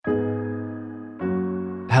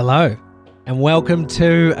Hello, and welcome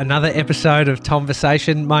to another episode of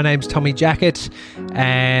Tomversation. My name's Tommy Jackett,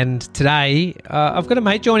 and today I've got a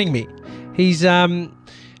mate joining me. He's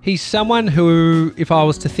someone who, if I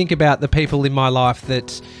was to think about the people in my life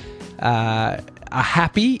that are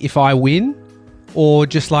happy if I win, or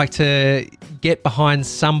just like to get behind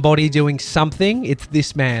somebody doing something, it's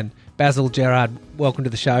this man, Basil Gerard. Welcome to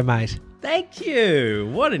the show, mate. Thank you.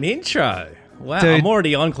 What an intro. Wow, Dude. I'm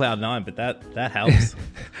already on cloud nine, but that helps.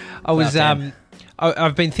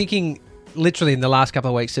 I've been thinking literally in the last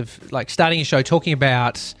couple of weeks of like starting a show talking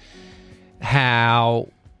about how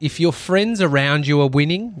if your friends around you are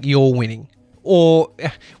winning, you're winning, or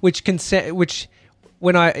which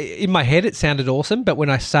when in my head it sounded awesome, but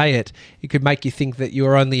when I say it, it could make you think that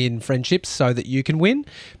you're only in friendships so that you can win.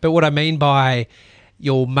 But what I mean by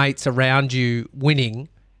your mates around you winning,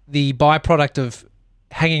 the byproduct of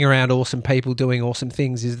hanging around awesome people doing awesome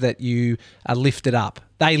things is that you are lifted up.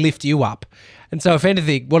 They lift you up. And so if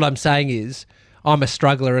anything, what I'm saying is I'm a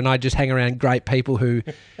struggler and I just hang around great people who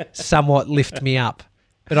somewhat lift me up.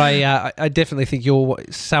 But I definitely think you're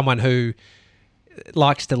someone who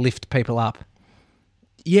likes to lift people up.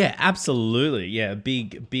 Yeah, absolutely. Yeah,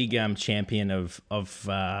 big champion of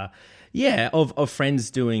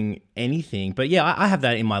friends doing anything. But yeah, I have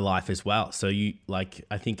that in my life as well. So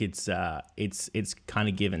I think it's kind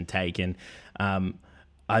of give and take. And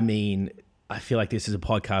I mean, I feel like this is a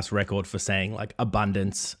podcast record for saying like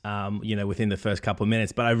abundance, within the first couple of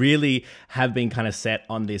minutes. But I really have been kind of set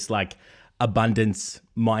on this like abundance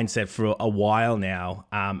mindset for a while now,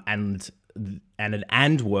 and an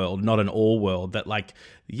and world, not an all world. That like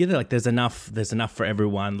there's enough for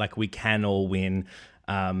everyone. Like we can all win.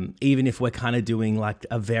 Even if we're kind of doing like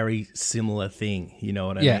a very similar thing, you know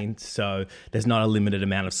what I mean? So there's not a limited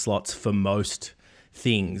amount of slots for most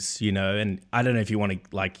things, and I don't know if you want to,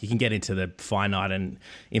 like, you can get into the finite and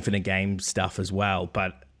infinite game stuff as well.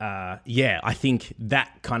 But I think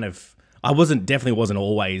that kind of, definitely wasn't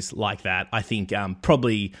always like that. I think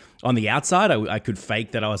probably on the outside, I could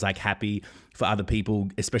fake that I was like happy for other people,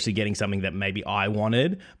 especially getting something that maybe I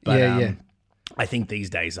wanted. But I think these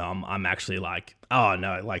days I'm actually like, oh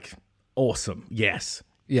no, like awesome, yes,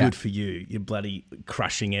 good for you. You're bloody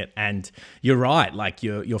crushing it, and you're right. Like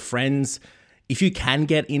your friends, if you can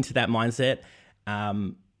get into that mindset,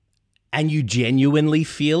 and you genuinely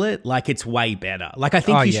feel it, like it's way better. Like I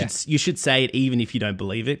think you should say it even if you don't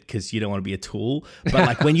believe it, because you don't want to be a tool. But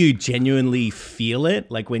like when you genuinely feel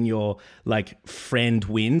it, like when your like friend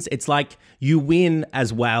wins, it's like you win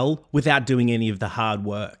as well without doing any of the hard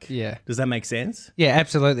work. Yeah. Does that make sense? Yeah,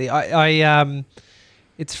 absolutely. I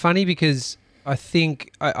it's funny because I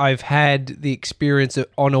think I've had the experience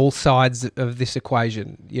on all sides of this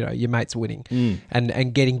equation, your mates winning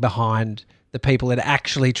and getting behind the people that are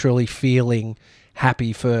actually truly feeling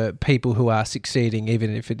happy for people who are succeeding,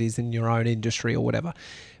 even if it is in your own industry or whatever.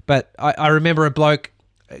 But I remember a bloke,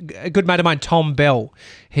 a good mate of mine, Tom Bell,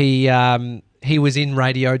 he was in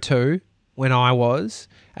Radio 2 when I was,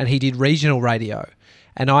 and he did regional radio.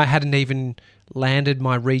 And I hadn't even landed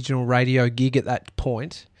my regional radio gig at that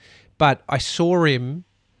point, but I saw him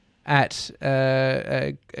at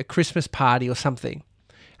a Christmas party or something,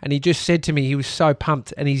 and he just said to me he was so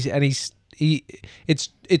pumped, and it's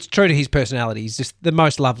true to his personality. He's just the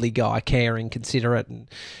most lovely guy, caring, considerate, and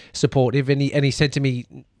supportive. And he said to me,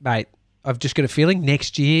 mate, I've just got a feeling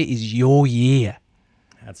next year is your year.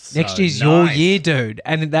 Next year's your year, dude.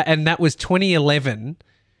 And that was 2011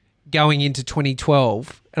 going into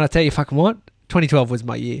 2012. And I tell you fucking what, 2012 was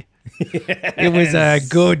my year. Yes. It was a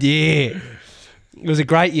good year. It was a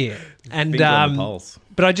great year. And on the pulse.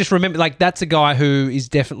 But I just remember, like, that's a guy who is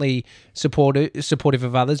definitely supportive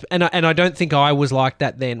of others. And I don't think I was like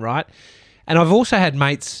that then, right? And I've also had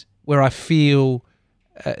mates where I feel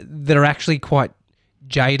that are actually quite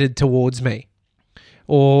jaded towards me,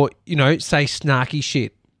 or, say snarky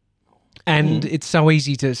shit. And it's so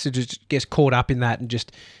easy to sort of get caught up in that and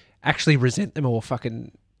just actually resent them or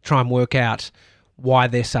fucking try and work out why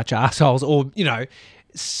they're such assholes, or,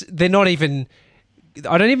 they're not even...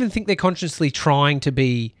 I don't even think they're consciously trying to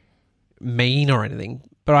be mean or anything,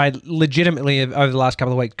 but I legitimately, over the last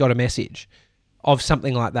couple of weeks, got a message of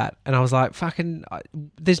something like that. And I was like, fucking,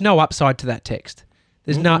 there's no upside to that text.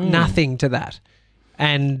 There's nothing to that.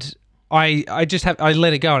 And I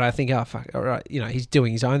let it go, and I think, oh, fuck, all right, he's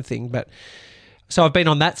doing his own thing. But so I've been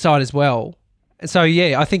on that side as well. And so,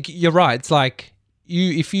 yeah, I think you're right. It's like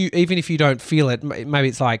even if you don't feel it, maybe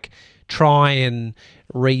it's like try and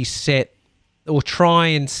reset, or try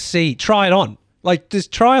it on. Like,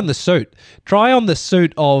 just try on the suit. Try on the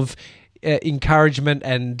suit of encouragement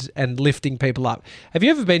and lifting people up. Have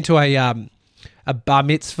you ever been to a bar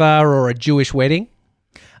mitzvah or a Jewish wedding?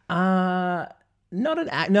 Not an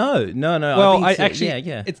act. No. Well, I think actually,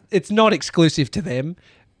 yeah. it's not exclusive to them,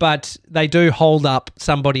 but they do hold up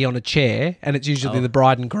somebody on a chair, and it's usually the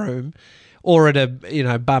bride and groom, or at a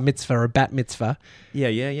bar mitzvah or a bat mitzvah. Yeah.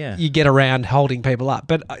 You get around holding people up,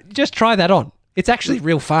 but just try that on. It's actually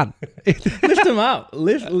real fun. Lift them up.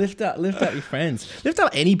 Lift up your friends. Lift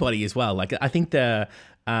up anybody as well. Like I think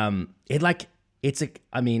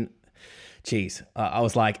geez, I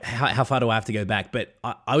was like, how far do I have to go back? But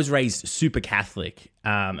I was raised super Catholic,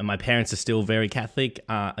 and my parents are still very Catholic.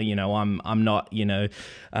 I'm not,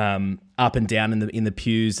 up and down in the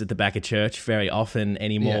pews at the back of church very often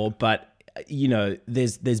anymore. Yeah. But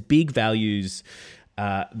there's big values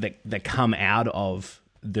that come out of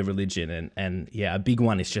the religion, and a big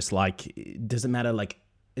one is just like it doesn't matter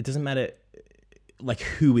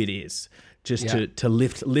who it is. Just to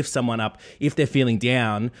lift someone up if they're feeling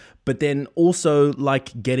down, but then also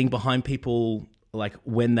like getting behind people like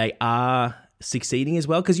when they are succeeding as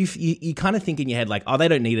well, because you kind of think in your head like, oh, they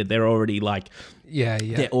don't need it, they're already like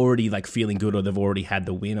they're already like feeling good, or they've already had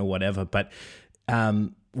the win or whatever. But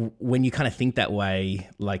when you kind of think that way,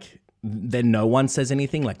 like then no one says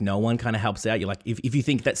anything, like no one kind of helps out. You're like, if you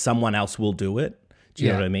think that someone else will do it. Do you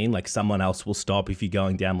know what I mean? Like someone else will stop if you're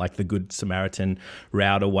going down like the Good Samaritan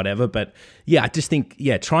route or whatever. But I just think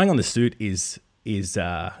trying on the suit is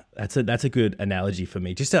that's a good analogy for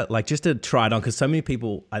me. Just to try it on, because so many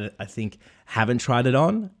people I think haven't tried it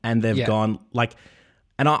on, and they've gone like,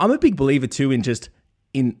 and I'm a big believer too in just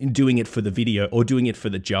in doing it for the video or doing it for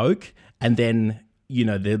the joke, and then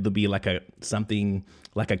there'll be like something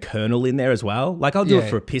like a kernel in there as well. Like I'll do it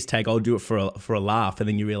for a piss take, I'll do it for a laugh, and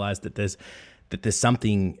then you realize that there's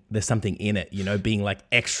something in it, being like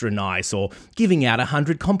extra nice, or giving out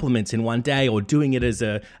 100 compliments in one day, or doing it as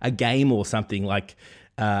a game or something. Like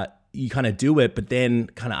you kind of do it, but then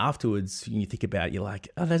kind of afterwards when you think about it, you're like,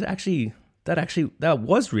 oh, that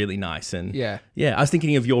was really nice. And I was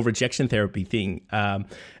thinking of your rejection therapy thing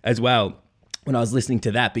as well when I was listening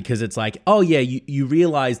to that, because it's like, oh yeah, you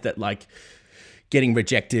realize that like getting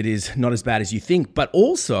rejected is not as bad as you think, but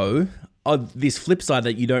also on this flip side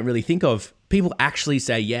that you don't really think of, people actually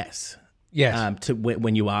say yes. Yes. To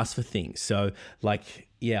when you ask for things. So like,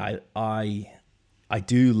 I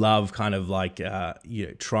do love kind of like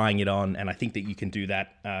trying it on, and I think that you can do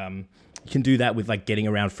that. You can do that with like getting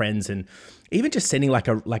around friends, and even just sending like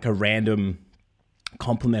a random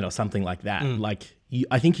compliment or something like that. Like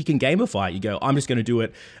I think you can gamify it. You go, I'm just going to do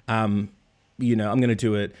it. I'm going to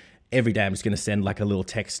do it every day. I'm just going to send like a little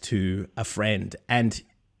text to a friend, and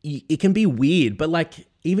it can be weird, but like,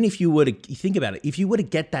 even if you think about it, if you were to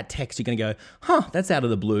get that text, you're going to go, that's out of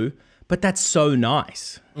the blue, but that's so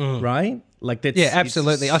nice, right? Like that's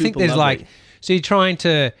absolutely. I think there's lovely. So you're trying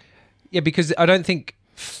to, because I don't think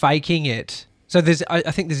faking it. So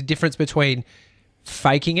I think there's a difference between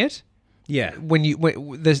faking it. Yeah. When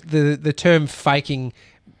the term faking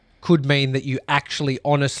could mean that you actually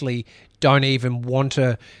honestly don't even want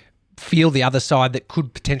to feel the other side that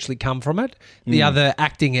could potentially come from it. The other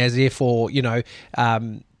acting as if, or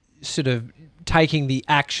sort of taking the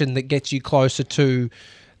action that gets you closer to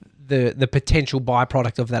the potential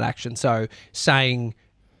byproduct of that action. So saying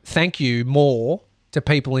thank you more to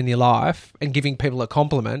people in your life and giving people a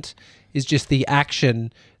compliment is just the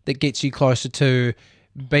action that gets you closer to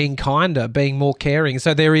being kinder, being more caring.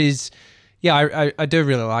 So there is, I do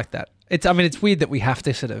really like that. It's weird that we have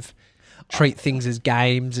to sort of treat things as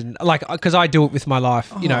games, and like, because I do it with my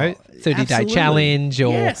life, 30-day challenge,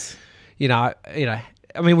 or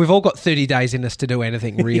we've all got 30 days in us to do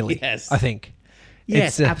anything, really. Yes. I think.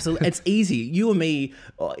 Yes, absolutely. It's easy. You and me,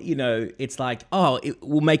 it's like,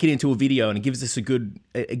 we'll make it into a video, and it gives us a good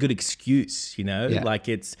excuse, like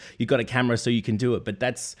you've got a camera so you can do it, but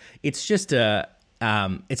it's just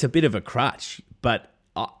it's a bit of a crutch. But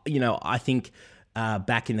I think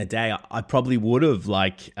back in the day, I probably would have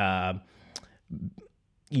I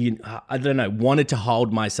don't know, wanted to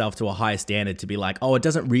hold myself to a higher standard, to be like, it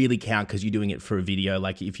doesn't really count because you're doing it for a video.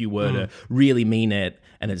 Like if you were to really mean it,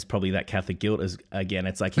 and it's probably that Catholic guilt again,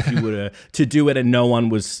 it's like if you were to do it and no one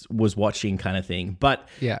was watching kind of thing. But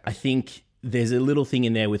I think there's a little thing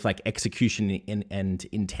in there with like execution and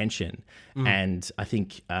intention. And I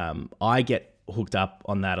think I get hooked up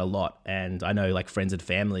on that a lot. And I know like friends and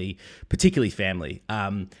family, particularly family,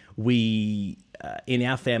 we... in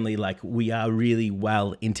our family, like we are really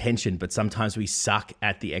well intentioned, but sometimes we suck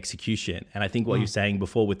at the execution. And I think what you're saying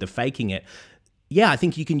before with the faking it, I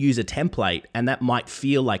think you can use a template, and that might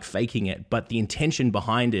feel like faking it, but the intention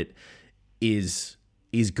behind it is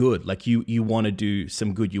is good. Like you want to do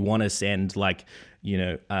some good. You want to send like, you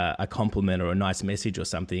know, a compliment or a nice message or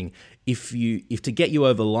something. If to get you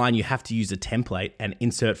over the line, you have to use a template and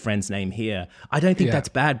insert friend's name here. I don't think that's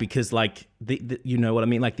bad, because like the you know what I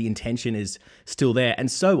mean? Like the intention is still there.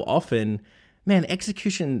 And so often, man,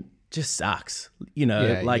 execution just sucks. You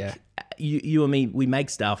know, you and me, we make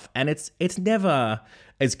stuff and it's never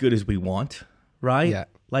as good as we want, right? Yeah.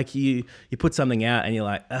 Like you put something out and you're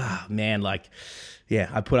like, oh man, like, yeah,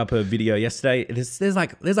 I put up a video yesterday. There's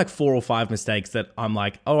like 4 or 5 mistakes that I'm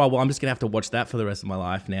like, oh well, I'm just gonna have to watch that for the rest of my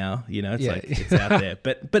life now. You know, it's like it's out there.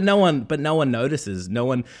 But no one notices. No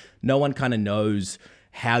one kind of knows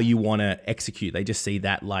how you want to execute. They just see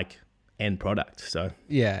that like end product. So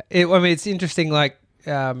yeah, I mean, it's interesting. Like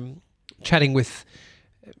chatting with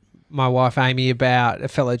my wife Amy about a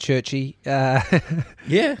fellow churchy.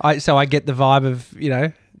 Yeah. So I get the vibe of, you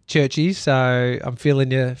know, churchy. So I'm feeling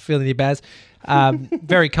you, Baz.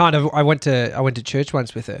 Very kind of. I went to church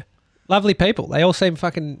once with her. Lovely people. They all seem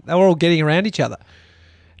they were all getting around each other.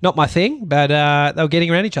 Not my thing, but they were getting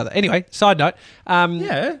around each other. Anyway, side note.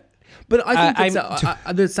 Yeah. But I think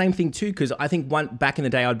it's the same thing too, because I think back in the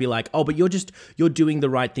day I'd be like, oh, but you're doing the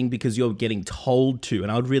right thing because you're getting told to,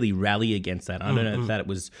 and I would really rally against that. I don't know if that it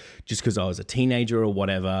was just because I was a teenager or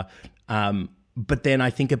whatever. But then I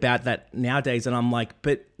think about that nowadays and I'm like,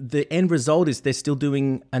 but the end result is they're still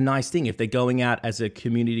doing a nice thing. If they're going out as a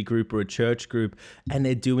community group or a church group and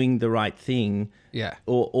they're doing the right thing,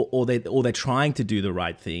 or they're trying to do the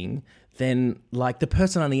right thing, then like the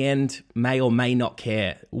person on the end may or may not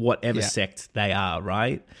care whatever sect they are,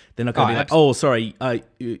 right? They're not going to be like, oh, sorry,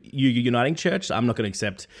 you Uniting Church, I'm not going to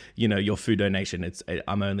accept, you know, your food donation.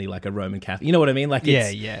 I'm only like a Roman Catholic. You know what I mean? Like,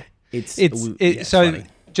 it's so funny.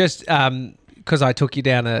 Just because I took you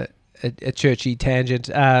down a churchy tangent,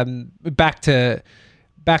 back to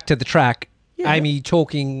the track. Yeah. Amy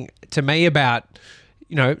talking to me about,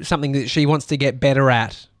 you know, something that she wants to get better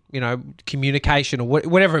at. You know, communication or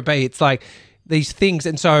whatever it be. It's like these things.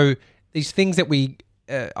 And so these things that we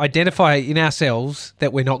identify in ourselves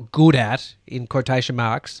that we're not good at, in quotation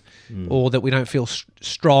marks, or that we don't feel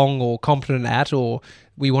strong or competent at, or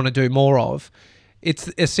we want to do more of.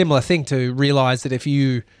 It's a similar thing to realise that if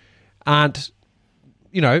you aren't,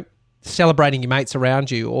 you know, celebrating your mates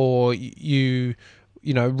around you, or you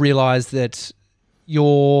know, realise that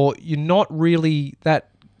you're not really that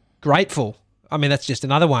grateful. I mean, that's just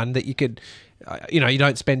another one that you could, you know, you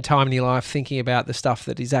don't spend time in your life thinking about the stuff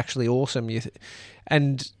that is actually awesome.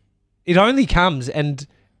 And it only comes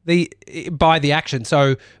by the action.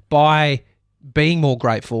 So by being more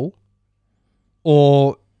grateful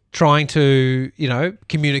or trying to, you know,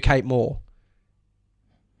 communicate more,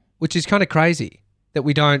 which is kind of crazy that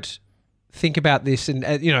we don't think about this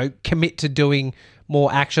and, you know, commit to doing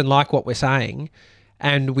more action like what we're saying,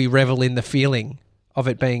 and we revel in the feeling of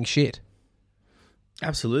it being shit.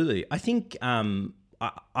 Absolutely. I think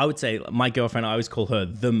I would say my girlfriend, I always call her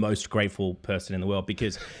the most grateful person in the world,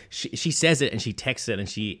 because she says it and she texts it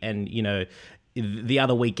and you know, the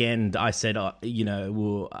other weekend I said, you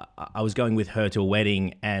know, I was going with her to a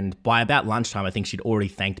wedding, and by about lunchtime, I think she'd already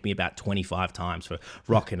thanked me about 25 times for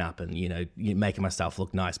rocking up and, you know, making myself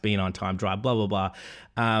look nice, being on time, drive, blah, blah,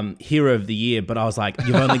 blah. Hero of the year. But I was like,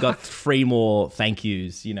 you've only got 3 more thank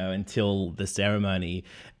yous, you know, until the ceremony.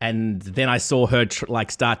 And then I saw her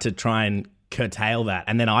start to try and curtail that,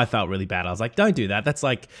 and then I felt really bad. I was like, don't do that. That's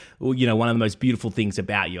like, you know, one of the most beautiful things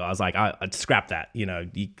about you. I was like, I'd scrap that. You know,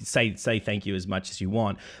 you say thank you as much as you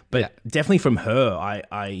want, but definitely from her,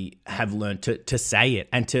 I have learned to say it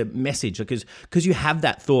and to message, because you have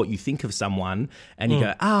that thought, you think of someone and you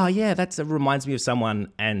go, yeah, that reminds me of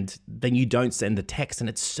someone, and then you don't send the text, and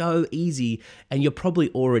it's so easy, and you're probably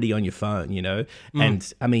already on your phone, you know.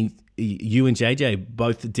 And I mean, you and JJ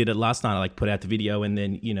both did it last night. I like put out the video, and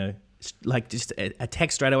then, you know, like just a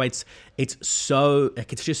text straight away. It's so,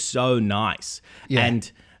 like, it's just so nice. Yeah.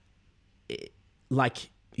 And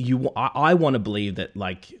I want to believe that,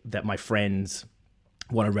 like, that my friends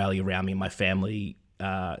want to rally around me, and my family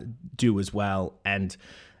do as well, and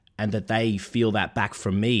that they feel that back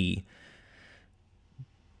from me.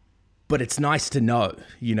 But it's nice to know,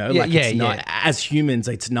 you know, as humans,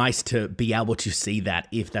 it's nice to be able to see that,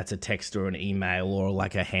 if that's a text or an email or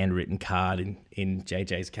like a handwritten card in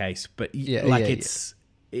JJ's case. But it's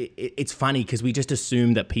funny because we just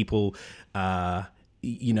assume that people,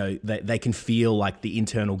 you know, they can feel like the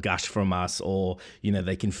internal gush from us, or, you know,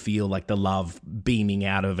 they can feel like the love beaming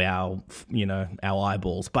out of our, you know, our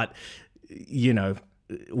eyeballs. But, you know,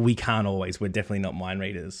 we can't always. We're definitely not mind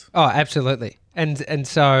readers. Oh, absolutely. And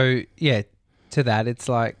so, yeah, to that, it's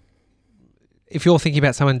like, if you're thinking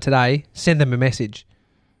about someone today, send them a message.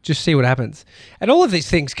 just see what happens. And all of these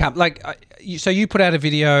things come so you put out a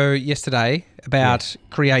video yesterday about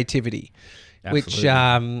creativity, Absolutely. which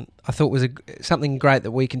I thought was something great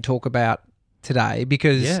that we can talk about today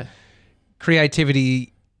because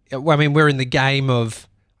creativity. I mean, we're in the game of,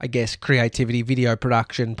 I guess, creativity, video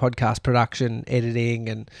production, podcast production, editing,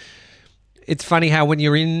 and it's funny how when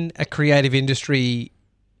you're in a creative industry,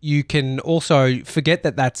 you can also forget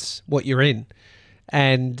that that's what you're in,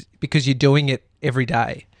 and because you're doing it every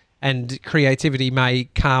day, and creativity may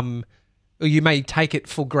come, or you may take it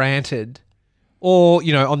for granted, or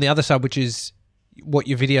on the other side, which is what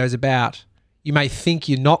your video is about, you may think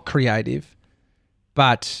you're not creative,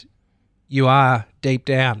 but you are deep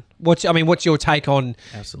down. What's your take on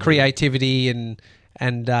creativity and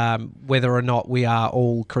whether or not we are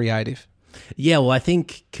all creative? Yeah, well, I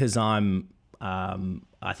think because I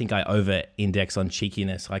think I over-index on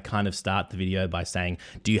cheekiness. I kind of start the video by saying,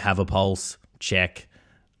 do you have a pulse? Check.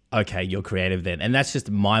 Okay, you're creative then. And that's just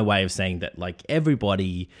my way of saying that, like,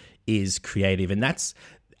 everybody is creative. And that's,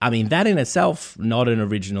 that in itself, not an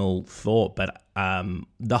original thought, but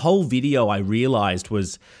the whole video I realized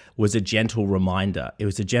was a gentle reminder. It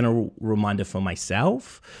was a gentle reminder for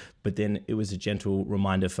myself, but then it was a gentle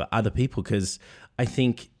reminder for other people, because I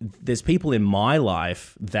think there's people in my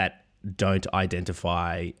life that don't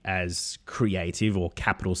identify as creative or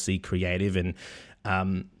capital C creative. And,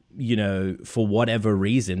 for whatever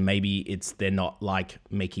reason, maybe it's they're not like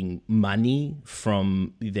making money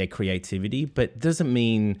from their creativity, but that doesn't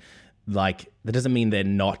mean they're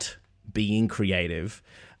not being creative,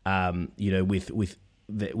 with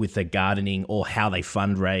the gardening or how they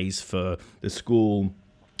fundraise for the school,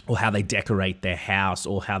 or how they decorate their house,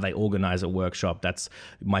 or how they organize a workshop. That's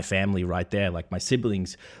my family right there, like my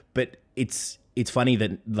siblings. But it's funny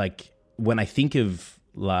that, like, when I think of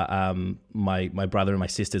my brother and my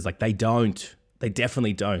sisters, like, they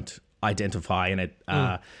definitely don't identify in it.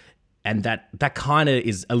 And that kind of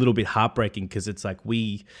is a little bit heartbreaking, because it's like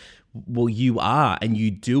you are, and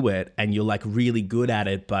you do it, and you're like really good at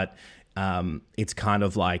it, but it's kind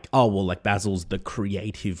of like, oh, well, like Basil's the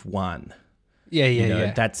creative one.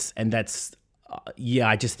 Yeah.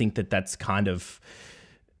 I just think that's kind of,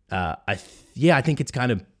 I think it's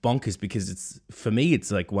kind of bonkers, because for me,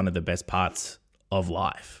 it's like one of the best parts of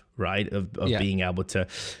life, right? Of being able to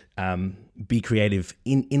be creative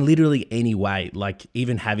in literally any way, like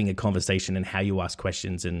even having a conversation and how you ask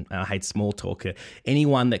questions. And I hate small talk.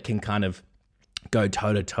 Anyone that can kind of go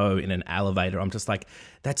toe to toe in an elevator, I'm just like,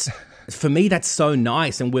 for me, that's so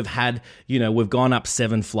nice. And we've had, we've gone up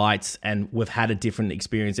 7 flights and we've had a different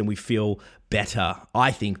experience, and we feel better,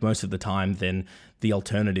 I think, most of the time than the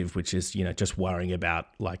alternative, which is, just worrying about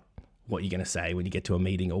like what you're going to say when you get to a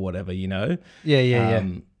meeting or whatever, Yeah.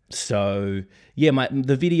 So yeah,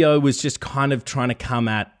 the video was just kind of trying to come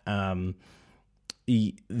at that,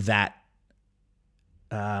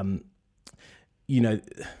 I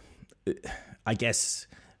guess,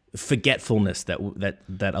 forgetfulness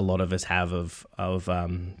that a lot of us have of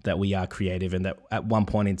that we are creative, and that at one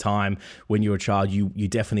point in time when you were a child, you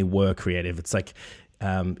definitely were creative. It's like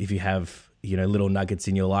if you have little nuggets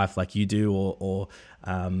in your life like you do, or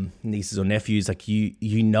nieces or nephews, like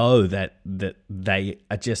you know that they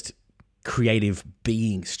are just creative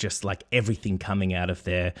beings, just like everything coming out of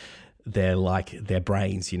their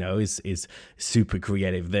brains, is super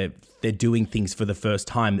creative. They're doing things for the first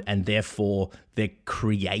time, and therefore they're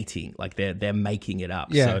creating, like they're making it up.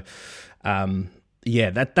 Yeah. So,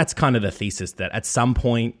 that's kind of the thesis, that at some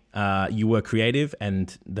point you were creative,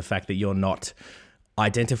 and the fact that you're not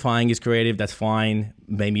identifying as creative, that's fine.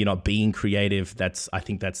 Maybe you're not being creative. I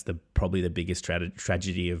think that's probably the biggest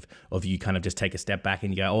tragedy of you kind of just take a step back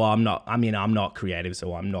and you go, oh, I'm not creative,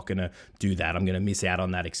 so I'm not going to do that. I'm going to miss out on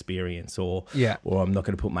that experience, or I'm not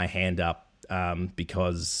going to put my hand up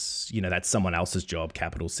because, that's someone else's job,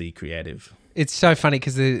 capital C creative. It's so funny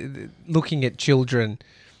because looking at children,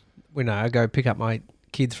 when I go pick up my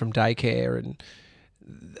kids from daycare, and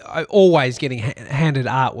I always getting handed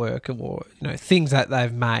artwork or things that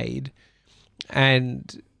they've made,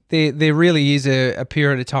 and there really is a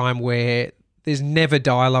period of time where there's never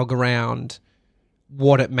dialogue around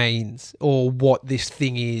what it means or what this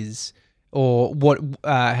thing is, or what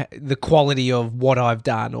the quality of what I've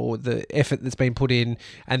done, or the effort that's been put in,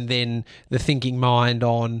 and then the thinking mind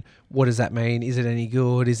on what does that mean? Is it any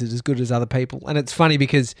good? Is it as good as other people? And it's funny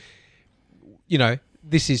because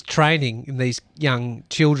this is training in these young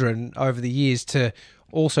children over the years to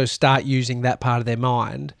also start using that part of their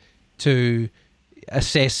mind to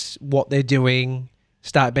assess what they're doing,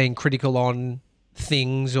 start being critical on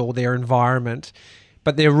things or their environment.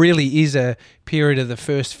 But there really is a period of the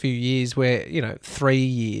first few years where, 3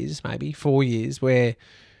 years, maybe 4 years, where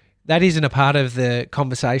that isn't a part of the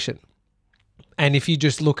conversation. And if you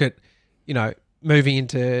just look at, moving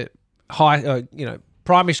into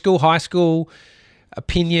primary school, high school,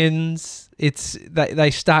 opinions, they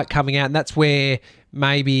start coming out, and that's where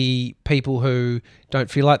maybe people who don't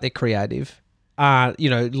feel like they're creative,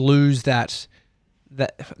 lose that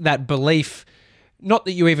belief. Not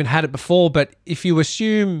that you even had it before, but if you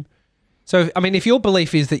assume, if your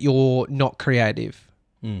belief is that you're not creative,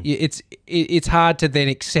 it's hard to then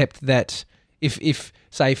accept that if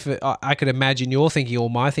say, I could imagine your thinking or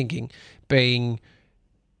my thinking being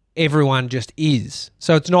everyone just is.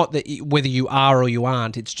 So it's not that whether you are or you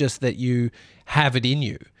aren't, it's just that you have it in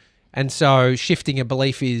you. And so shifting a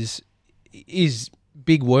belief is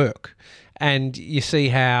big work. And you see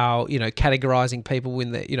how, categorizing people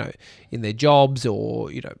in their jobs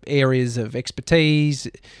or, areas of expertise.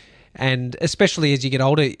 And especially as you get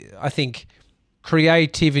older, I think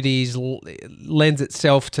creativity lends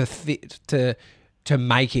itself to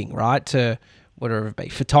making, right? To whatever it be,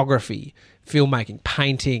 photography, filmmaking,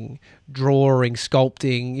 painting, drawing,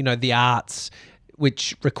 sculpting, the arts,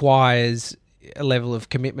 which requires a level of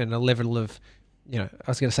commitment, a level of, I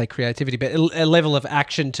was going to say creativity, but a level of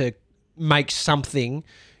action to make something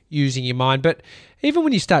using your mind. But even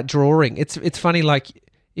when you start drawing, it's funny, like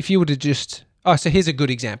if you were to just, so here's a good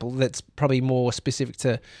example that's probably more specific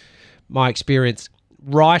to my experience,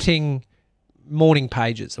 writing morning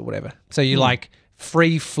pages or whatever. So you like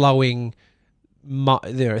free-flowing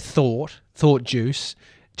thought juice,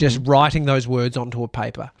 just writing those words onto a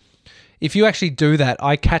paper. If you actually do that,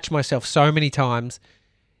 I catch myself so many times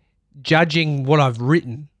judging what I've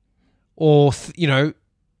written, or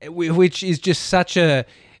which is just such a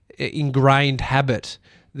ingrained habit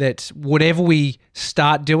that whatever we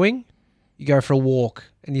start doing, you go for a walk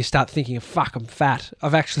and you start thinking, fuck, I'm fat.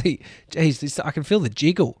 I've actually, I can feel the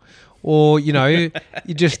jiggle. Or, you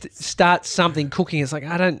just start something cooking. It's like,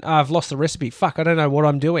 I've lost the recipe. Fuck, I don't know what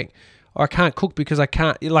I'm doing. Or I can't cook because I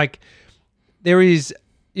can't, there is,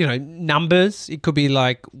 numbers. It could be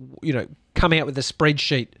like, coming out with a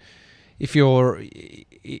spreadsheet. If you're,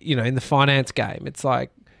 in the finance game, it's like,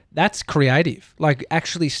 that's creative. Like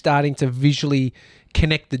actually starting to visually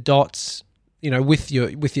connect the dots, with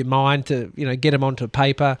your mind to, get them onto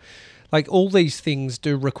paper. Like all these things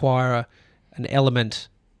do require an element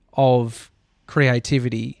of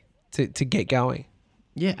creativity to get going.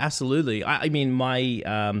 Yeah, absolutely. I mean,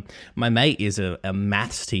 my mate is a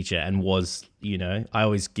maths teacher and was, I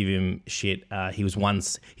always give him shit. He's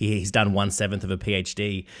done 1/7 of a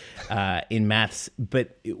PhD in maths,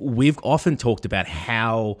 but we've often talked about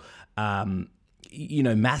how,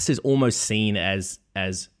 maths is almost seen as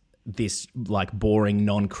this like boring,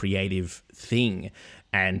 non-creative thing.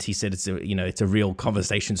 And he said it's a real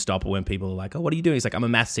conversation stopper when people are like, oh, what are you doing? He's like, I'm a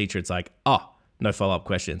maths teacher. It's like, oh, no follow-up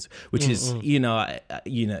questions, which is,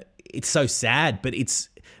 it's so sad, but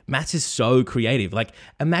maths is so creative. Like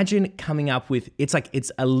imagine coming up with,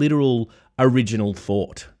 it's a literal original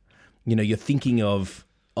thought. You're thinking of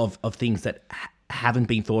things that haven't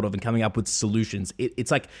been thought of and coming up with solutions.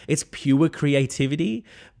 It's like, it's pure creativity,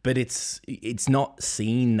 but it's not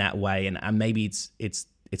seen that way. And maybe it's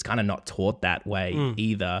kind of not taught that way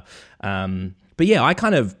either. But yeah, I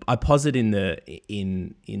posit in the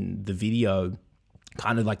video,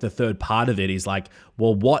 kind of like the third part of it is like,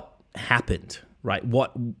 well, what happened, right?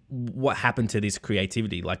 What happened to this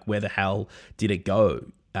creativity? Like where the hell did it go?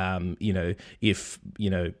 If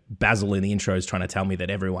Basil in the intro is trying to tell me that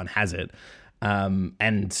everyone has it.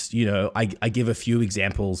 I give a few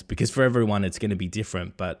examples because for everyone it's going to be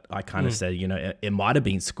different, but I kind of said, it might have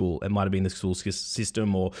been school. It might have been the school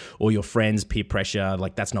system or your friends, peer pressure.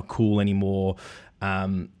 Like that's not cool anymore.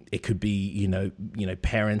 It could be,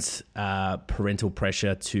 parents, parental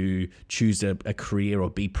pressure to choose a career or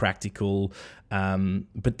be practical.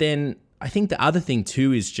 But then I think the other thing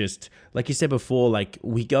too is just, like you said before, like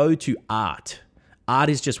we go to art. Art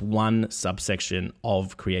is just one subsection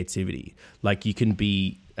of creativity. Like you can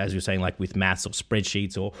be, as you're saying, like with maths or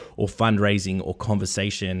spreadsheets or fundraising or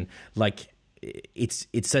conversation, like it's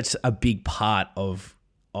such a big part of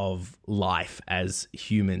life as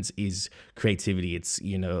humans is creativity. It's,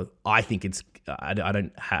 I think it's,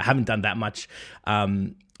 I haven't done that much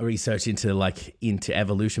research into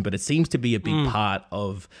evolution, but it seems to be a big part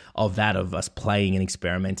of that, of us playing and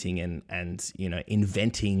experimenting and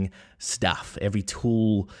inventing stuff. Every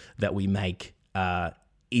tool that we make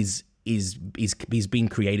is being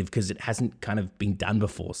creative because it hasn't kind of been done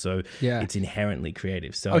before, so it's inherently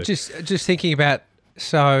creative. So just thinking about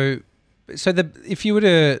if you were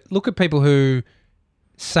to look at people who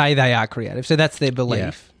say they are creative. So that's their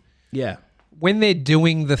belief. Yeah. When they're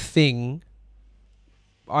doing the thing,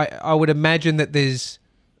 I would imagine that there's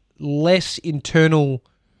less internal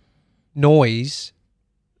noise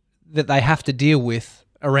that they have to deal with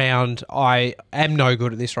around I am no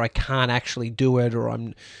good at this, or I can't actually do it, or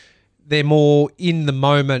they're more in the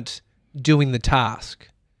moment doing the task.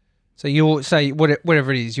 So you'll say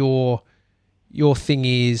whatever it is, your thing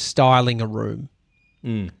is styling a room.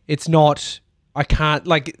 It's not, I can't,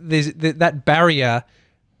 like there's that barrier.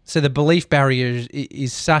 So the belief barrier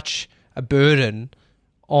is such a burden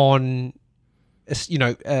on,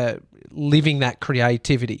 living that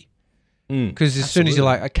creativity. Because as soon as you're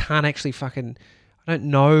like, I can't actually I don't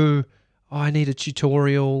know, I need a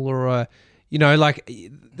tutorial or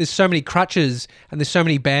there's so many crutches and there's so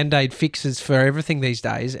many Band-Aid fixes for everything these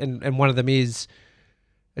days. And one of them is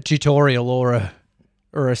a tutorial or a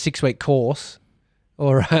 6-week course.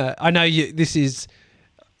 Or I know this is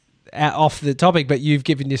off the topic, but you've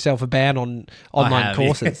given yourself a ban on online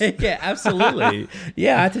courses. Yeah, absolutely.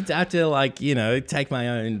 Yeah, I had to take my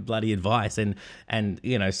own bloody advice, and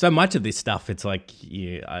so much of this stuff, it's like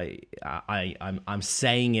I'm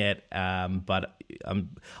saying it, but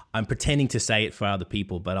I'm pretending to say it for other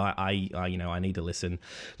people, but I need to listen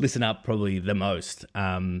up probably the most.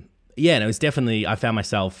 Yeah, and it was definitely, I found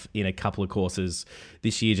myself in a couple of courses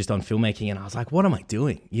this year just on filmmaking, and I was like, what am I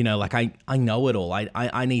doing? I know it all.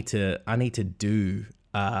 I need to do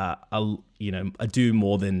do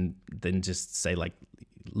more than just say like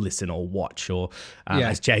listen or watch, or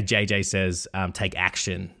as JJ says, take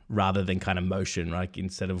action rather than kind of motion, right?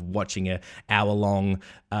 Instead of watching a hour-long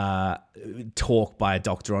talk by a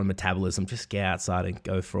doctor on metabolism, just get outside and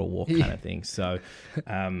go for a walk kind of thing. So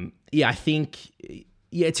I think...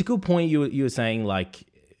 Yeah, it's a good point you were saying, like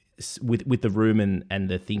with the room and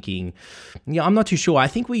the thinking. Yeah, I'm not too sure. I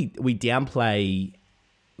think we downplay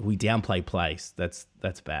place. That's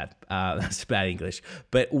bad. That's bad English.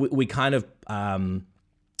 But we kind of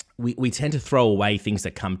we tend to throw away things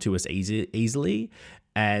that come to us easily,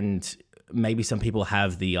 and maybe some people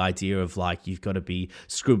have the idea of like you've got to be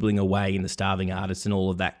scribbling away in the Starving Artist and all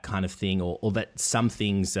of that kind of thing, or that some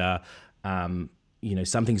things are.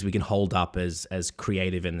 Some things we can hold up as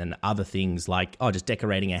creative, and then other things like, just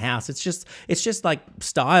decorating a house. It's just like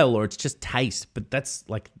style, or it's just taste, but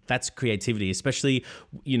that's creativity, especially,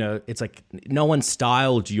 it's like no one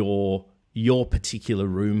styled your particular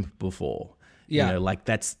room before. Yeah.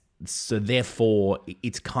 So therefore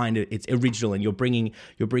it's original, and you're bringing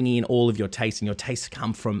in all of your tastes, and your tastes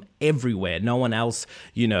come from everywhere. No one else,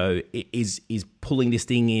 is pulling this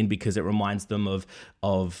thing in because it reminds them of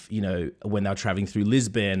when they're traveling through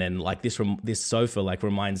Lisbon, and like this sofa like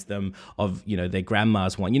reminds them of their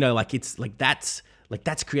grandma's one. It's like that's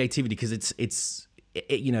creativity, because it's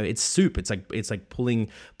soup. It's like putting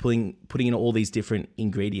in all these different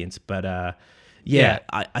ingredients, but I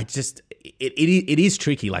just it is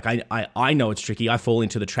tricky. Like I know it's tricky. I fall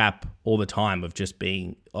into the trap all the time of just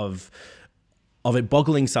being of it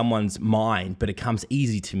boggling someone's mind, but it comes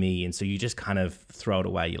easy to me, and so you just kind of throw it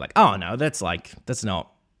away. You're like, oh no, that's nothing.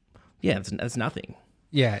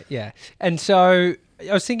 Yeah. And so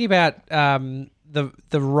I was thinking about the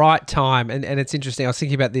right time, and it's interesting. I was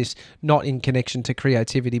thinking about this not in connection to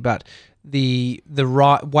creativity, but the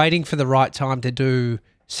right waiting for the right time to do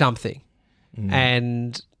something.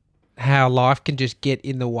 And how life can just get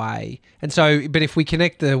in the way. And so, but if we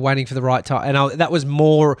connect the waiting for the right time, and that was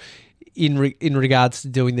more in regards to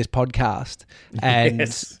doing this podcast and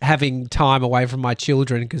having time away from my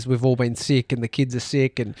children, because we've all been sick and the kids are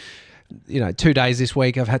sick, and 2 days this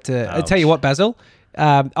week I've had to. I tell you what, Basil,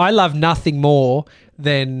 I love nothing more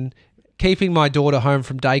than keeping my daughter home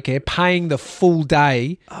from daycare, paying the full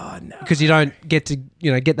day because you don't get to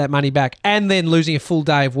get that money back, and then losing a full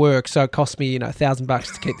day of work. So it costs me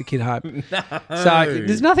 $1,000 to keep the kid home. No. So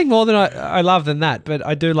there's nothing more than I love than that. But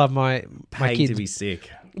I do love my kids to be sick,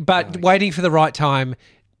 but waiting for the right time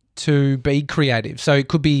to be creative. So it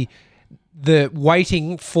could be the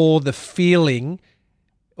waiting for the feeling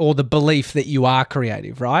or the belief that you are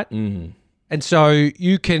creative, right? Mm. And so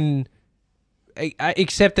you can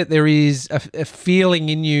accept that there is a feeling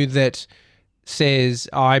in you that says,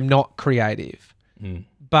 I'm not creative.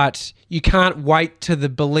 But you can't wait till the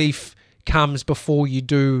belief comes before you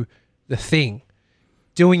do the thing.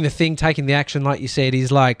 Doing the thing, taking the action, like you said, is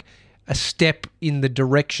like a step in the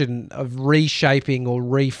direction of reshaping or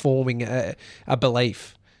reforming a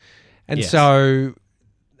belief. And so,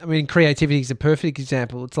 I mean, creativity is a perfect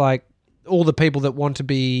example. It's like all the people that want to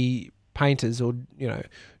be painters or,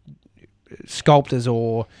 sculptors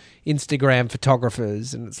or Instagram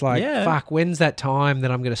photographers, and it's like, Yeah. fuck, when's that time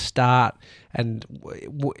that I'm going to start? And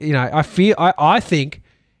you know, I think,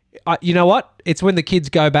 you know what? It's when the kids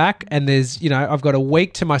go back and there's, you know, I've got a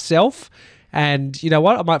week to myself, and you know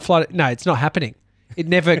what? I might fly. No, it's not happening. It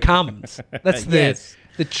never comes. That's Yes.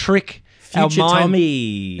 the trick. Future Our mind,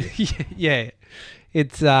 Tommy. yeah,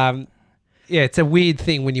 it's it's a weird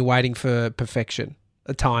thing when you're waiting for perfection,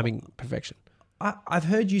 a timing perfection. I've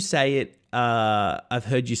heard you say it. I've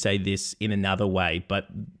heard you say this in another way, but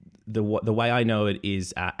the way I know it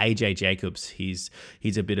is AJ Jacobs. He's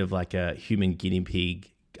a bit of like a human guinea pig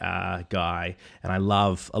guy, and I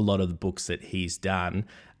love a lot of the books that he's done.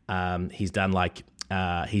 He's done like.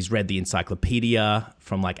 He's read the encyclopedia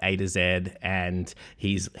from like A to Z, and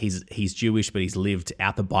he's Jewish, but he's lived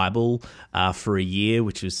out the Bible for a year,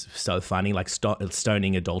 which is so funny, like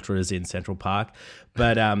stoning adulterers in Central Park.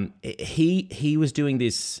 But he was doing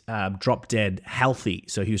this drop dead healthy,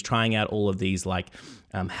 so he was trying out all of these like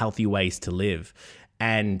healthy ways to live,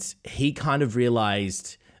 and he kind of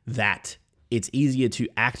realized that it's easier to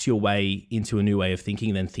act your way into a new way of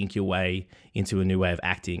thinking than think your way into a new way of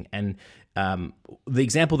acting. And the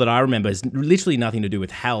example that I remember is literally nothing to do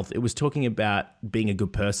with health. It was talking about being a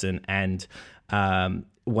good person, and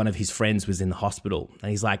one of his friends was in the hospital, and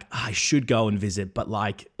he's like, I should go and visit, but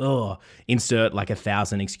like, insert like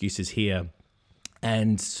 1,000 excuses here.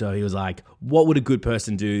 And so he was like, what would a good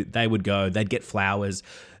person do? They would go, they'd get flowers.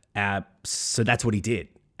 So that's what he did.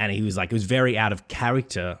 And he was like, it was very out of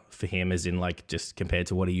character for him, as in like just compared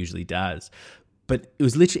to what he usually does. But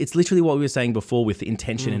it's literally what we were saying before with the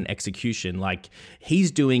intention and execution. Like,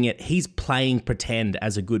 he's doing it, he's playing pretend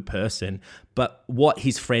as a good person, but what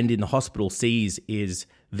his friend in the hospital sees is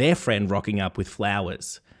their friend rocking up with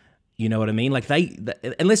flowers. You know what I mean? Like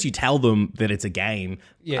unless you tell them that it's a game,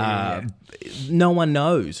 no one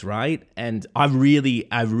knows, right? And I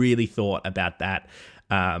really thought about that.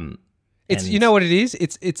 It's, you know what it is?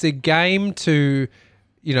 It's a game to,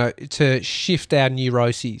 you know, to shift our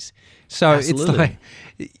neuroses. So Absolutely.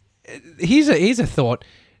 It's like, here's a thought.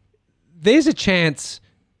 There's a chance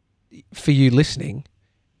for you listening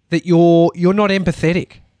that you're not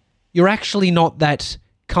empathetic. You're actually not that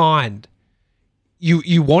kind.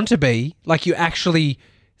 You want to be, like, you actually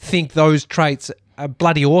think those traits are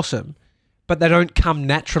bloody awesome, but they don't come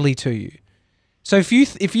naturally to you. So if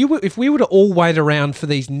we were to all wait around for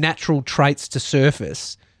these natural traits to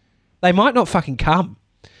surface, they might not fucking come.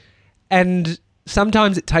 And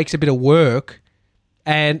sometimes it takes a bit of work,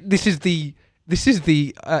 and this is the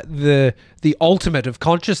ultimate of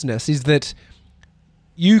consciousness, is that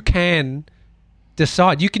you can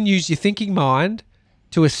decide. You can use your thinking mind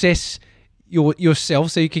to assess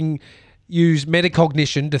yourself, so you can use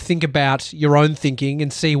metacognition to think about your own thinking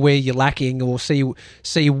and see where you're lacking, or see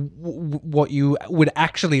what you would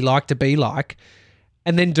actually like to be like,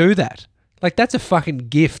 and then do that. Like, that's a fucking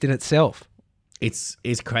gift in itself. It's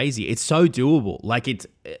crazy. It's so doable. Like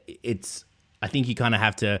it's. I think you kind of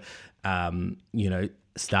have to,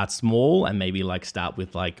 start small and maybe like start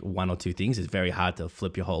with like one or two things. It's very hard to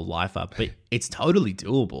flip your whole life up, but it's totally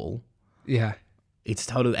doable. Yeah, it's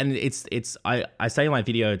totally, and it's. I say in my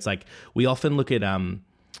video, it's like we often look at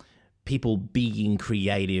people being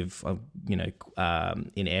creative,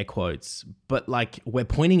 in air quotes, but like we're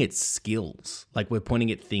pointing at skills, like we're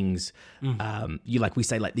pointing at things. We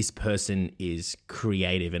say like this person is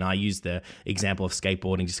creative, and I use the example of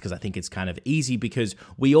skateboarding just because I think it's kind of easy, because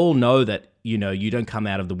we all know that, you know, you don't come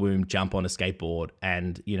out of the womb, jump on a skateboard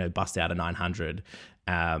and, you know, bust out a 900.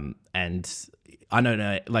 And I don't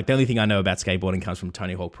know, like the only thing I know about skateboarding comes from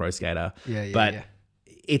Tony Hawk Pro Skater. But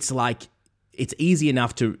it's like, it's easy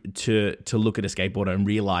enough to look at a skateboarder and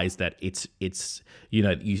realize that it's you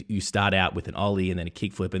know, you start out with an ollie and then a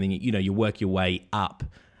kickflip, and then you work your way up.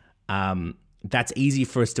 That's easy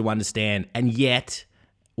for us to understand, and yet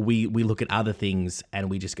we look at other things and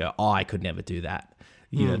we just go, oh, I could never do that.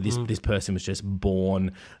 You know, this person was just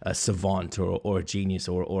born a savant or a genius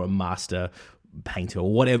or a master painter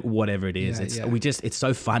or whatever it is. It's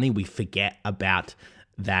so funny, we forget about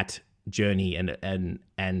that journey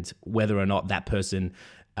and whether or not that person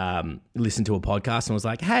listened to a podcast and was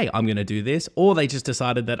like, hey, I'm gonna do this, or they just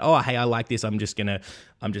decided that, oh, hey, I like this, I'm just gonna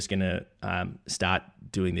start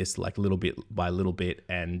doing this like little bit by little bit.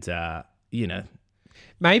 And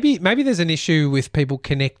maybe there's an issue with people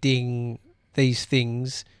connecting these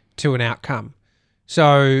things to an outcome.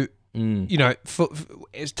 So you know,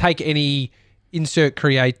 take any insert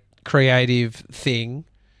creative thing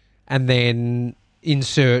and then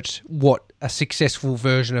insert what a successful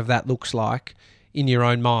version of that looks like in your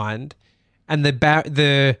own mind, and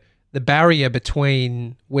the barrier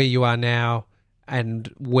between where you are now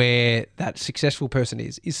and where that successful person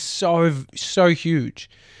is so huge.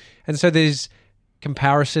 And so there's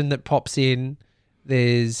comparison that pops in.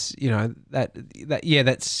 There's,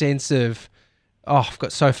 that sense of, oh, I've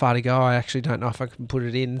got so far to go. I actually don't know if I can put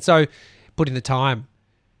it in. So put in the time.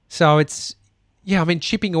 So it's,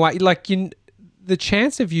 chipping away, the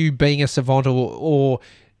chance of you being a savant or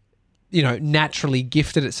naturally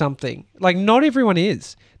gifted at something, not everyone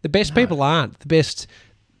is. The best people aren't. The best,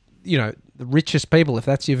 the richest people, if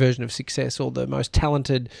that's your version of success, or the most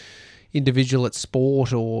talented individual at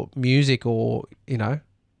sport or music or,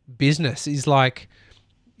 business is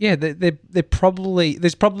they're probably,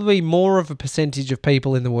 there's probably more of a percentage of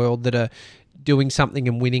people in the world that are doing something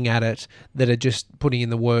and winning at it, that are just putting in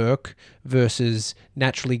the work, versus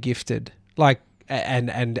naturally gifted,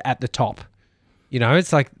 and at the top.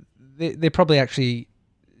 It's they're probably actually,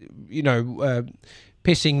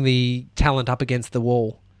 pissing the talent up against the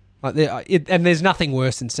wall. And there's nothing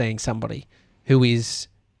worse than seeing somebody who is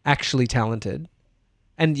actually talented,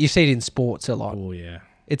 and you see it in sports a lot. Oh yeah,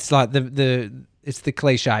 it's like it's the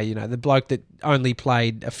cliche, the bloke that only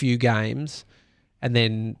played a few games, and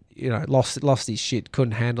then lost his shit,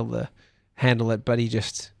 couldn't handle it, but he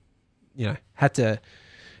just had to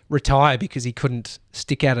retire because he couldn't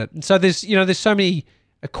stick at it. And so there's so many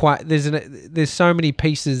there's so many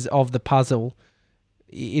pieces of the puzzle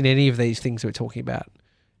in any of these things we're talking about.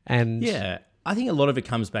 And yeah, I think a lot of it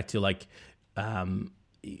comes back to what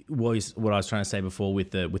I was trying to say before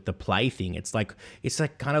with the play thing. It's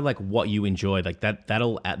kind of like what you enjoy,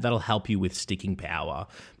 that'll help you with sticking power,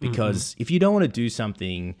 because if you don't want to do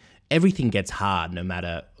something, everything gets hard no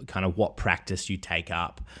matter kind of what practice you take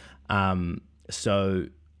up. I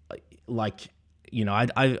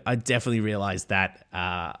definitely realized that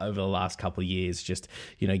over the last couple of years, just,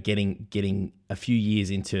 getting a few years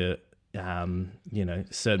into,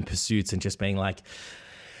 certain pursuits, and just being like,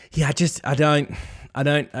 yeah, I don't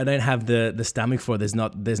have the stomach for it. There's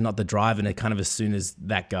not the drive. And it kind of, as soon as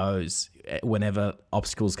that goes, whenever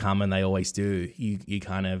obstacles come, and they always do, you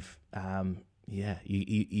kind of,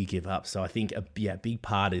 you give up. So I think a big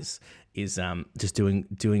part is just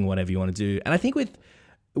doing whatever you want to do. And I think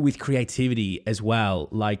with creativity as well,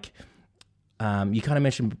 you kind of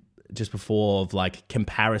mentioned just before of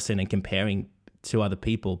comparison and comparing to other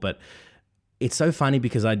people, but it's so funny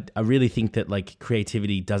because I really think that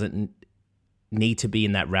creativity doesn't need to be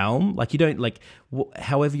in that realm. You don't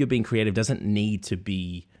however you're being creative doesn't need to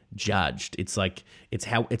be judged. It's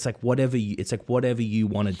whatever you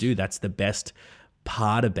want to do. That's the best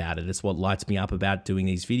part about it. It's what lights me up about doing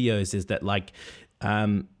these videos, is that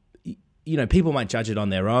people might judge it on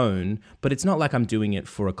their own, but it's not like I'm doing it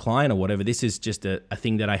for a client or whatever. This is just a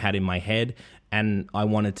thing that I had in my head and I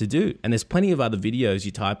wanted to do. And there's plenty of other videos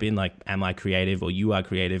you type in, am I creative, or you are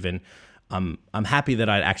creative? And I'm happy that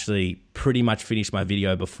I'd actually pretty much finished my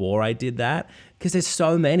video before I did that, because there's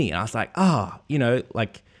so many. And I was like,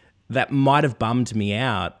 that might have bummed me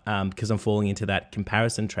out because I'm falling into that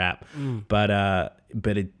comparison trap. But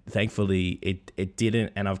thankfully it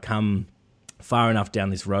didn't. And I've come far enough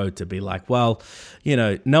down this road to be like, well,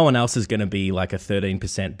 no one else is going to be like a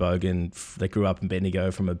 13% bogan that grew up in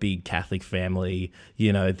Bendigo from a big Catholic family,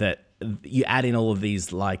 that you add in all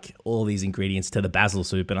these ingredients to the basil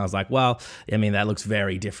soup. And I was like, well, that looks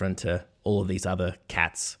very different to all of these other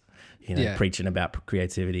cats, preaching about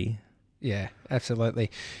creativity. Yeah,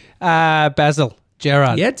 absolutely. Basil,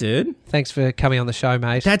 Gerard. Yeah, dude. Thanks for coming on the show,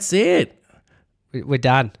 mate. That's it. We're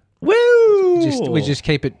done. Woo! We just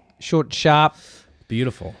keep it short and sharp.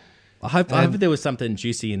 Beautiful. I hope there was something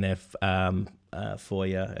juicy in there for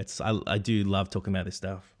you. I do love talking about this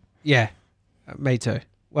stuff. Yeah, me too.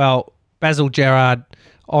 Well, Basil Gerard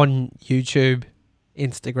on YouTube,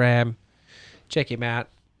 Instagram. Check him out.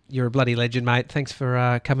 You're a bloody legend, mate. Thanks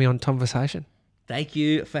for coming on Tomversation. Thank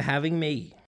you for having me.